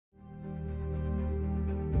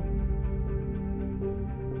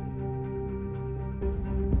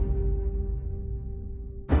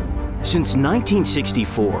Since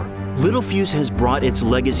 1964, Littelfuse has brought its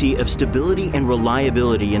legacy of stability and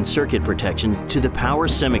reliability in circuit protection to the power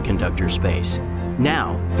semiconductor space.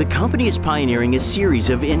 Now, the company is pioneering a series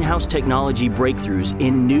of in-house technology breakthroughs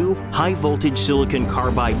in new, high-voltage silicon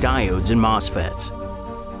carbide diodes and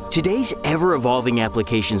MOSFETs. Today's ever-evolving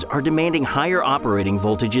applications are demanding higher operating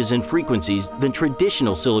voltages and frequencies than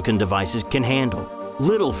traditional silicon devices can handle.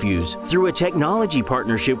 Littelfuse, through a technology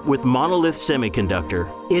partnership with Monolith Semiconductor,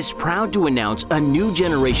 is proud to announce a new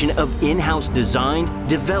generation of in-house designed,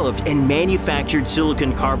 developed, and manufactured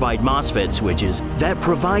silicon carbide MOSFET switches that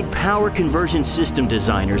provide power conversion system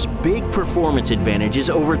designers big performance advantages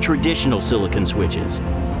over traditional silicon switches.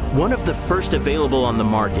 One of the first available on the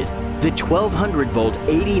market, the 1200-volt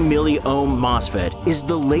 80 milliohm MOSFET is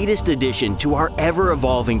the latest addition to our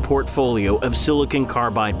ever-evolving portfolio of silicon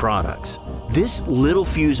carbide products. This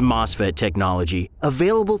Littelfuse MOSFET technology,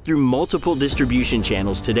 available through multiple distribution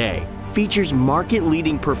channels today, features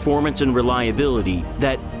market-leading performance and reliability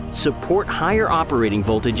that support higher operating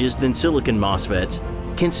voltages than silicon MOSFETs,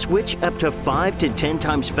 can switch up to 5 to 10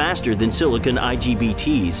 times faster than silicon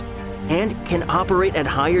IGBTs, and can operate at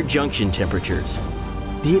higher junction temperatures.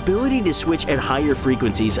 The ability to switch at higher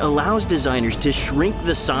frequencies allows designers to shrink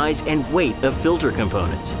the size and weight of filter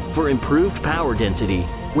components for improved power density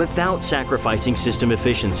without sacrificing system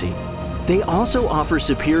efficiency. They also offer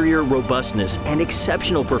superior robustness and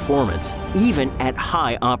exceptional performance, even at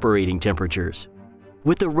high operating temperatures.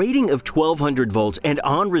 With a rating of 1200 volts and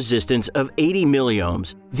on resistance of 80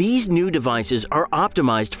 milliohms, these new devices are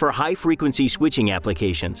optimized for high-frequency switching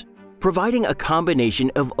applications, providing a combination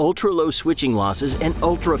of ultra-low switching losses and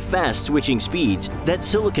ultra-fast switching speeds that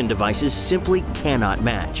silicon devices simply cannot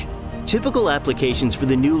match. Typical applications for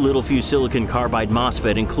the new Littelfuse silicon carbide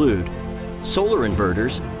MOSFET include solar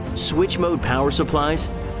inverters, switch mode power supplies,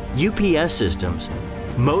 UPS systems,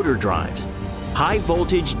 motor drives,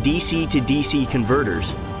 high-voltage DC to DC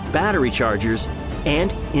converters, battery chargers,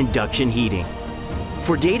 and induction heating.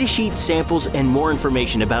 For datasheets, samples, and more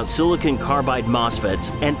information about silicon carbide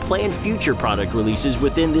MOSFETs and planned future product releases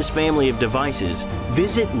within this family of devices,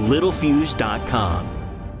 visit littelfuse.com.